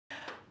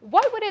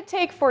What would it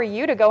take for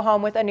you to go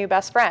home with a new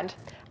best friend?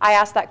 I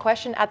asked that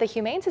question at the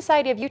Humane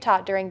Society of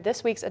Utah during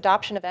this week's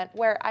adoption event,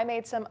 where I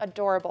made some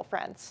adorable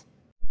friends.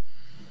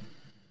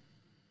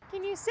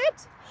 Can you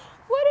sit?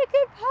 What a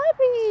good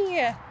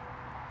puppy!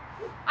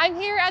 I'm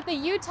here at the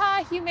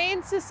Utah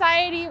Humane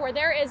Society where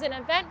there is an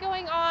event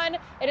going on.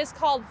 It is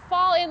called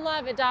Fall in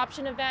Love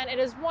Adoption Event. It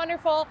is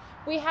wonderful.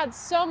 We had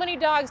so many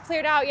dogs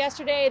cleared out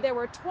yesterday. There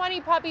were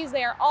 20 puppies.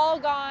 They are all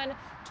gone.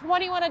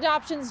 21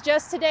 adoptions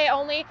just today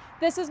only.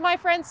 This is my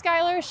friend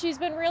Skylar. She's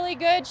been really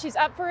good. She's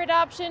up for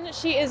adoption.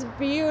 She is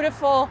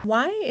beautiful.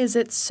 Why is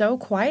it so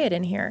quiet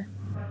in here?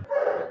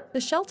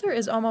 The shelter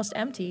is almost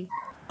empty.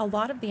 A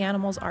lot of the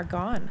animals are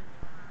gone.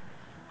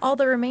 All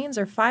that remains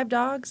are 5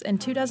 dogs and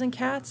 24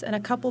 cats and a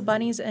couple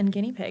bunnies and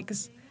guinea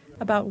pigs.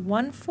 About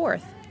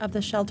 1/4 of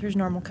the shelter's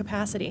normal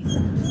capacity.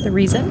 The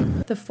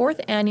reason? The 4th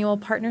annual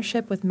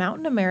partnership with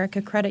Mountain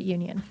America Credit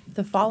Union,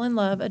 the Fall in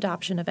Love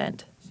Adoption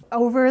Event.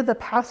 Over the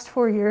past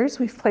 4 years,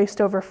 we've placed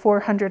over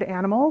 400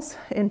 animals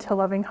into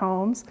loving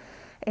homes.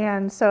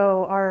 And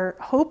so our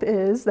hope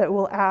is that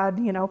we'll add,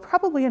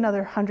 probably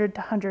another 100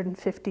 to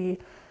 150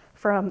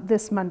 from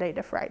this Monday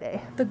to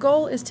Friday. The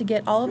goal is to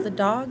get all of the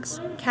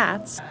dogs,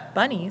 cats,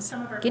 bunnies,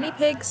 guinea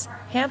pigs,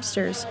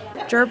 hamsters,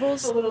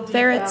 gerbils,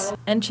 ferrets,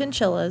 and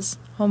chinchillas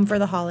home for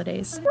the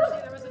holidays.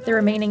 The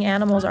remaining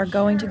animals are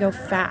going to go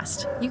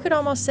fast. You could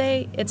almost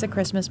say it's a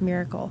Christmas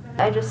miracle.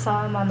 I just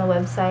saw him on the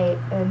website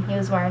and he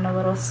was wearing a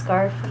little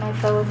scarf and I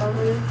fell in love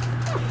with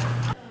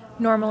him.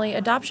 Normally,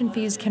 adoption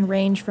fees can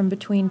range from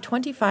between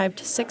 $25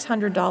 to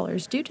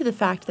 $600 due to the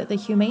fact that the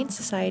Humane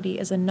Society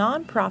is a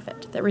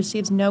non-profit that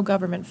receives no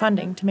government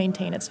funding to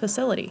maintain its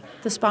facility.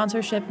 The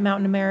sponsorship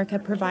Mountain America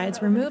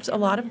provides removes a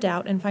lot of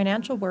doubt and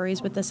financial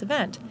worries with this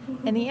event,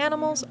 and the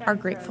animals are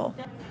grateful.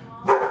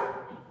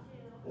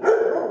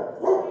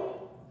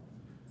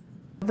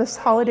 This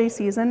holiday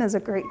season is a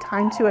great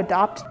time to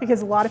adopt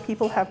because a lot of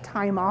people have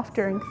time off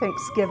during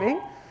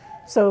Thanksgiving.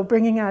 So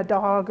bringing a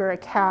dog or a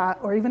cat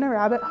or even a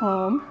rabbit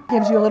home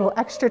gives you a little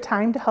extra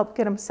time to help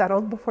get them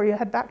settled before you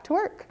head back to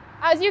work.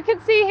 As you can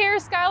see here,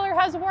 Skylar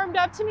has warmed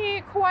up to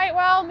me quite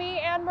well, me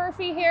and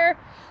Murphy here.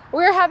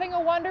 We're having a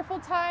wonderful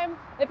time.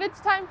 If it's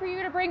time for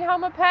you to bring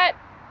home a pet,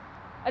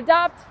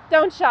 adopt,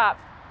 don't shop.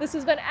 This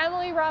has been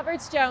Emily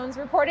Roberts-Jones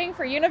reporting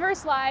for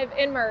Universe Live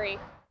in Murray.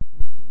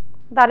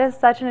 That is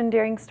such an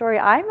endearing story.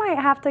 I might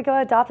have to go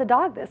adopt a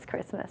dog this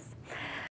Christmas.